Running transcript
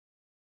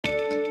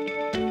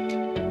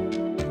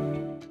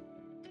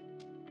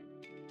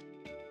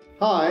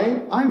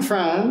Hi, I'm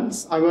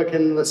Franz. I work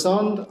in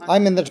Lassonde.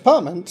 I'm in the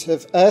Department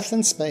of Earth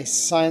and Space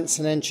Science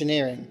and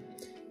Engineering.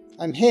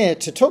 I'm here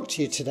to talk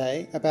to you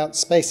today about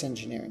space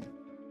engineering.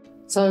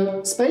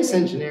 So, space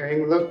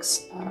engineering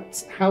looks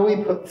at how we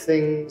put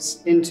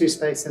things into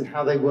space and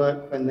how they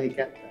work when they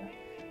get there.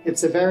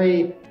 It's a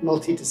very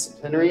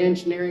multidisciplinary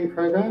engineering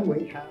program.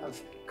 We have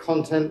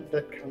content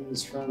that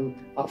comes from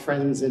our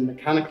friends in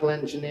mechanical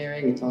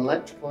engineering, in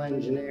electrical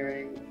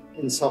engineering,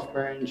 in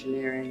software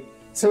engineering.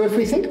 So if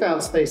we think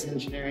about space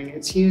engineering,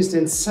 it's used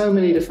in so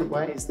many different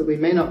ways that we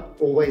may not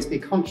always be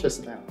conscious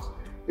about.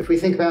 If we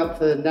think about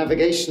the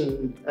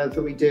navigation that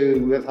we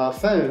do with our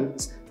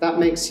phones, that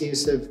makes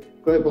use of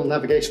global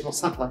navigational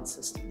satellite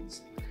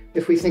systems.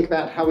 If we think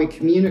about how we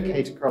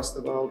communicate across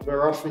the world,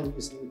 we're often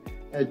using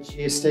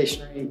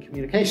geostationary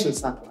communication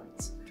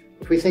satellites.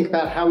 If we think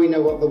about how we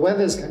know what the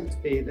weather's going to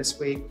be this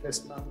week,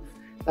 this month,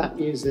 that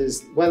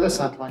uses weather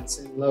satellites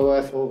in low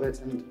Earth orbit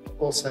and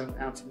also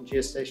out in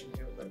geostationary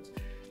orbit.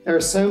 There are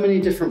so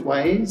many different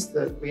ways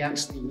that we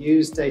actually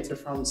use data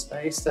from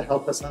space to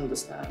help us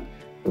understand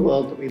the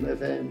world that we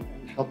live in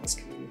and help us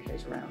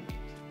communicate around it.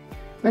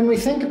 When we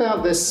think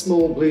about this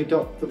small blue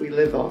dot that we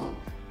live on,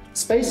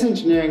 space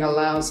engineering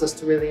allows us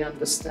to really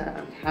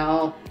understand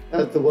how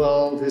the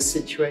world is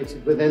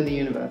situated within the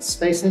universe.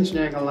 Space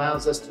engineering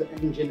allows us to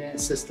engineer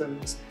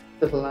systems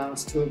that allow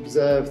us to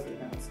observe the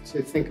Earth,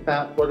 to think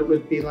about what it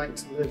would be like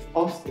to live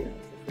off the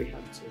Earth if we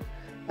had to,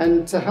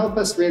 and to help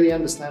us really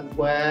understand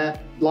where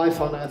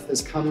life on Earth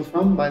has come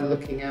from by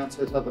looking out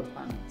at other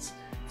planets.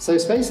 So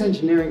space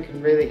engineering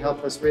can really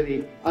help us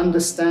really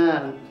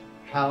understand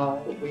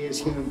how we as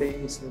human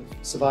beings have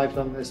survived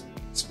on this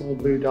small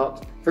blue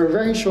dot for a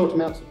very short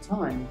amount of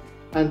time,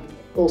 and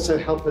also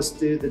help us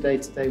do the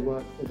day-to-day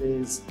work that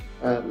is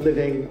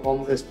living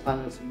on this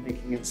planet and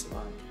making it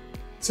survive.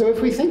 So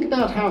if we think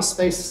about how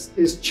space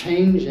is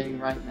changing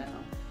right now,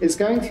 it's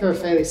going through a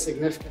fairly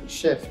significant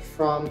shift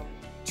from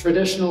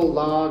traditional,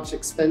 large,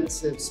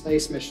 expensive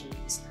space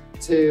missions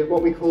to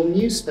what we call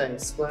new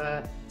space,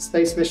 where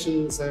space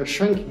missions are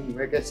shrinking.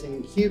 We're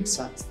getting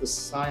CubeSats the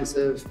size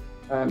of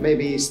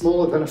maybe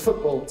smaller than a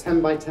football,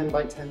 10 by 10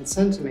 by 10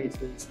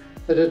 centimeters,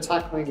 that are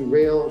tackling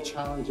real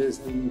challenges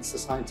in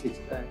society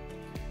today.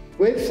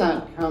 With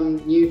that come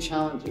new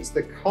challenges.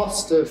 The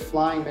cost of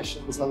flying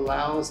missions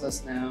allows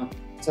us now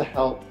to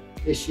help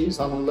issues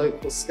on a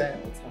local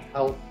scale, to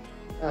help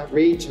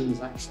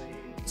regions actually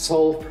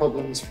solve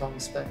problems from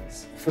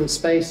space. From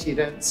space, you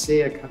don't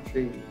see a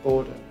country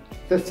border.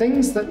 The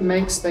things that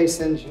make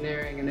space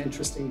engineering an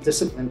interesting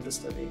discipline to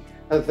study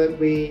are that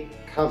we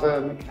cover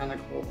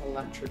mechanical,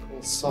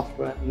 electrical,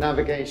 software,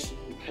 navigation,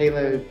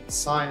 payload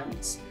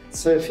science.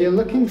 So if you're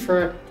looking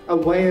for a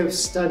way of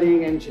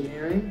studying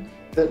engineering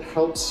that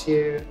helps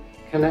you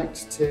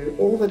connect to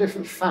all the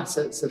different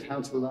facets of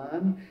how to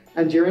learn,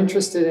 and you're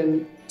interested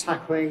in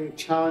tackling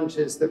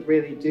challenges that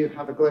really do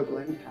have a global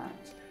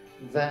impact,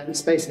 then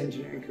space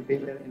engineering could be a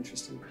really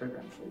interesting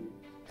program for you.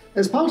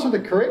 As part of the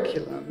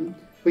curriculum,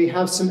 we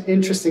have some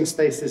interesting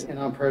spaces in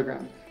our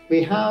program.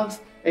 We have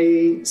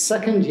a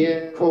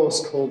second-year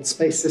course called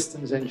Space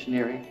Systems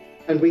Engineering,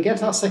 and we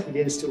get our second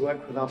years to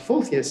work with our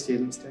fourth-year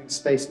students doing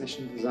space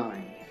mission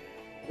design.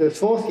 The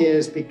fourth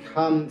years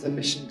become the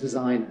mission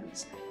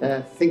designers.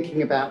 They're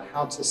thinking about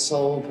how to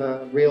solve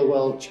a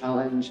real-world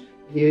challenge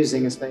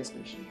using a space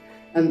mission.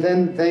 And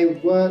then they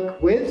work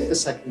with the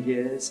second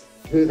years,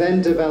 who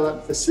then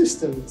develop the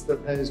systems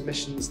that those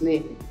missions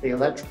need, the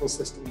electrical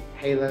system, the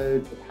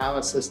payload, the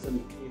power system,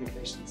 the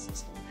communication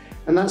system.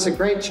 And that's a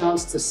great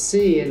chance to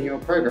see in your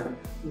program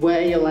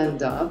where you'll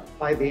end up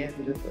by the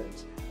end of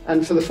it.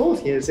 And for the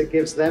fourth years, it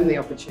gives them the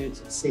opportunity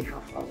to see how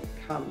far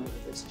they've come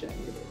with this journey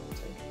that they're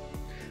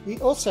taking. We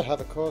also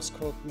have a course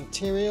called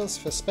Materials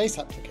for Space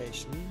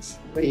Applications,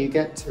 where you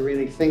get to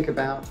really think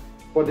about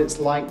what it's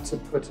like to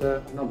put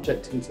an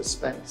object into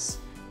space.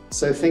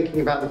 So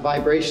thinking about the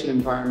vibration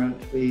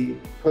environment, we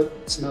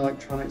put some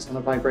electronics on a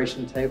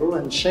vibration table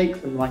and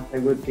shake them like they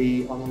would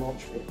be on a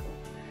launch vehicle.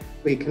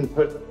 We can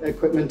put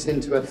equipment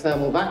into a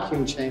thermal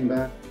vacuum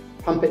chamber,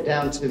 pump it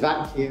down to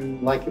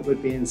vacuum like it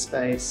would be in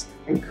space,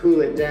 and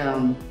cool it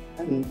down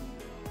and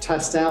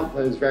test out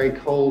those very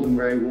cold and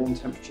very warm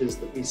temperatures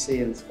that we see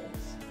in space.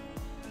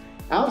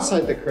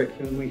 Outside the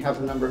curriculum, we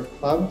have a number of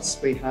clubs.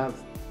 We have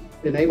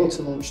been able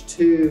to launch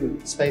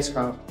 2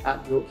 spacecraft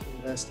at York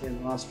University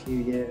in the last few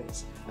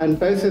years. And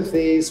both of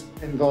these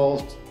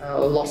involved a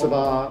lot of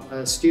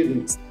our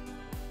students.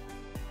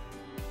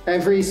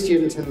 Every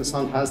student in the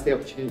Lassonde has the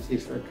opportunity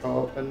for a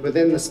co-op, and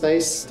within the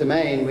space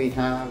domain we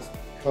have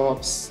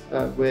co-ops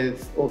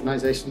with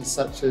organisations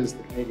such as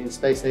the Canadian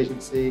Space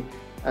Agency,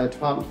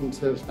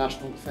 Department of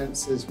National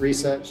Defence's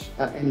research,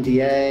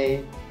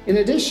 NDA. In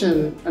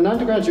addition, an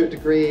undergraduate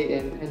degree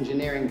in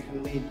engineering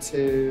can lead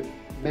to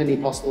many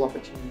possible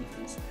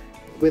opportunities.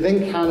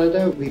 Within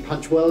Canada, we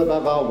punch well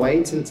above our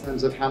weight in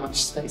terms of how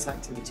much space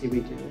activity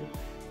we do,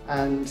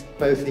 and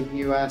both in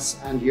US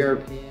and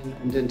European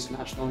and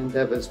international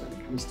endeavours when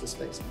it comes to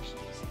space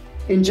missions.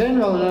 In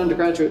general, an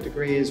undergraduate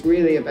degree is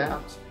really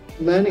about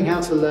learning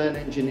how to learn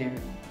engineering.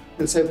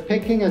 And so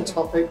picking a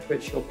topic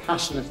which you're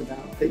passionate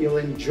about, that you'll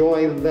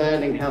enjoy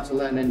learning how to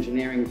learn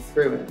engineering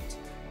through it,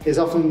 is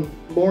often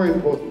more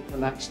important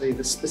than actually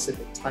the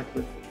specific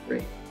title of the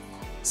degree.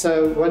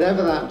 So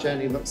whatever that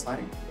journey looks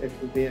like, it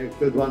will be a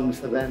good one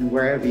for then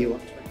wherever you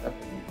want to end up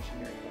in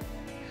engineering.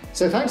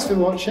 So thanks for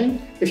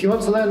watching. If you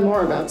want to learn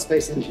more about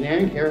space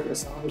engineering here at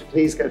Lassonde,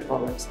 please go to our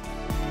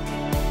website.